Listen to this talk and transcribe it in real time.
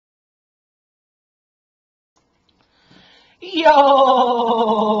Yo!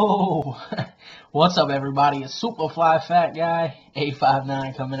 What's up, everybody? It's Superfly Fat Guy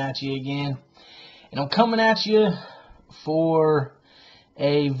 859 coming at you again. And I'm coming at you for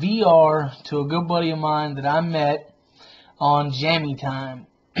a VR to a good buddy of mine that I met on Jammy Time,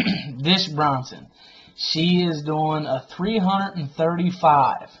 Dish Bronson. She is doing a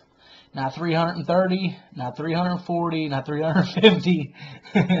 335. Not 330, not 340, not 350,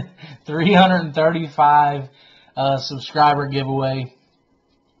 335 subscriber giveaway.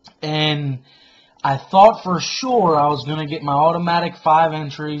 And I thought for sure I was going to get my automatic 5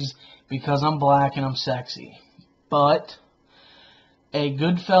 entries because I'm black and I'm sexy. But a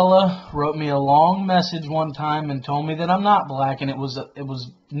good fella wrote me a long message one time and told me that I'm not black, and it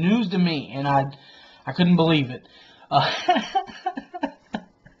was news to me, and I couldn't believe it.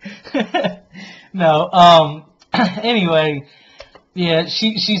 No, anyway, yeah,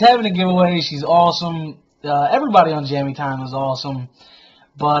 she's having a giveaway. She's awesome. Everybody on Jammy Time is awesome.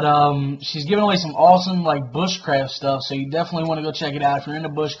 But she's giving away some awesome like bushcraft stuff, so you definitely want to go check it out. If you're into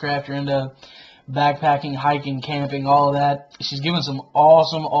bushcraft, you're into backpacking, hiking, camping, all of that. She's giving some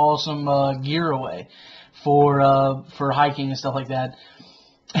awesome gear away for hiking and stuff like that.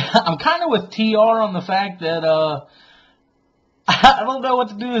 I'm kind of with TR on the fact that I don't know what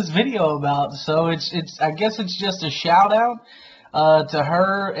to do this video about, so I guess it's just a shout out to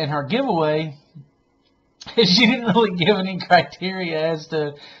her and her giveaway. She didn't really give any criteria as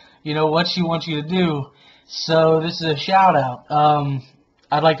to, what she wants you to do. So this is a shout out.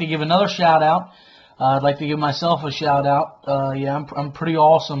 I'd like to give another shout out. I'd like to give myself a shout out. Yeah, I'm pretty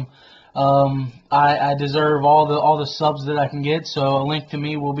awesome. I deserve all the subs that I can get. So a link to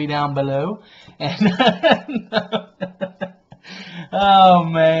me will be down below. And oh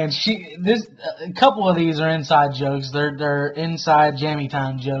man, a couple of these are inside jokes. They're inside Jammy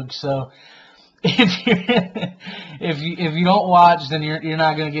Time jokes. So if you don't watch, then you're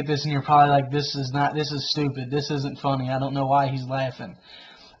not gonna get this, and you're probably like, this is stupid. This isn't funny. I don't know why he's laughing.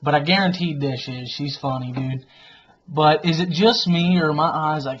 But I guarantee Dish is. She's funny, dude. But is it just me, or are my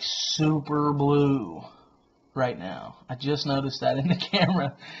eyes like super blue right now? I just noticed that in the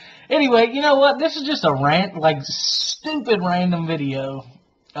camera. Anyway, you know what? This is just a stupid random video.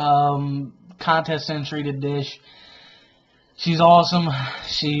 Contest entry to Dish. She's awesome.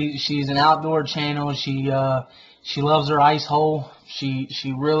 She's an outdoor channel. She loves her ice hole. She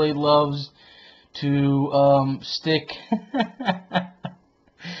really loves to stick.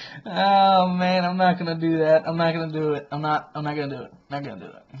 Oh man, I'm not gonna do that. I'm not gonna do it. I'm not gonna do it. Not gonna do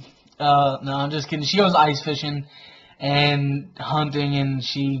it. No, I'm just kidding. She goes ice fishing and hunting, and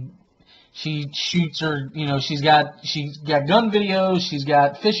she shoots her. She's got gun videos. She's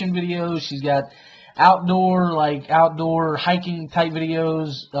got fishing videos. She's got outdoor hiking type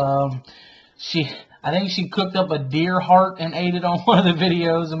videos. I think she cooked up a deer heart and ate it on one of the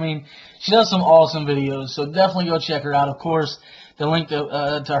videos. I mean, she does some awesome videos, so definitely go check her out. Of course, the link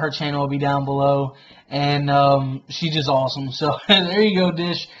to her channel will be down below, and she's just awesome. So there you go,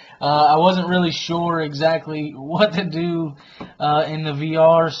 Dish. I wasn't really sure exactly what to do in the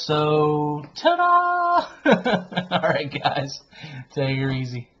VR, so ta-da! All right, guys, take her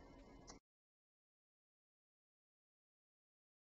easy.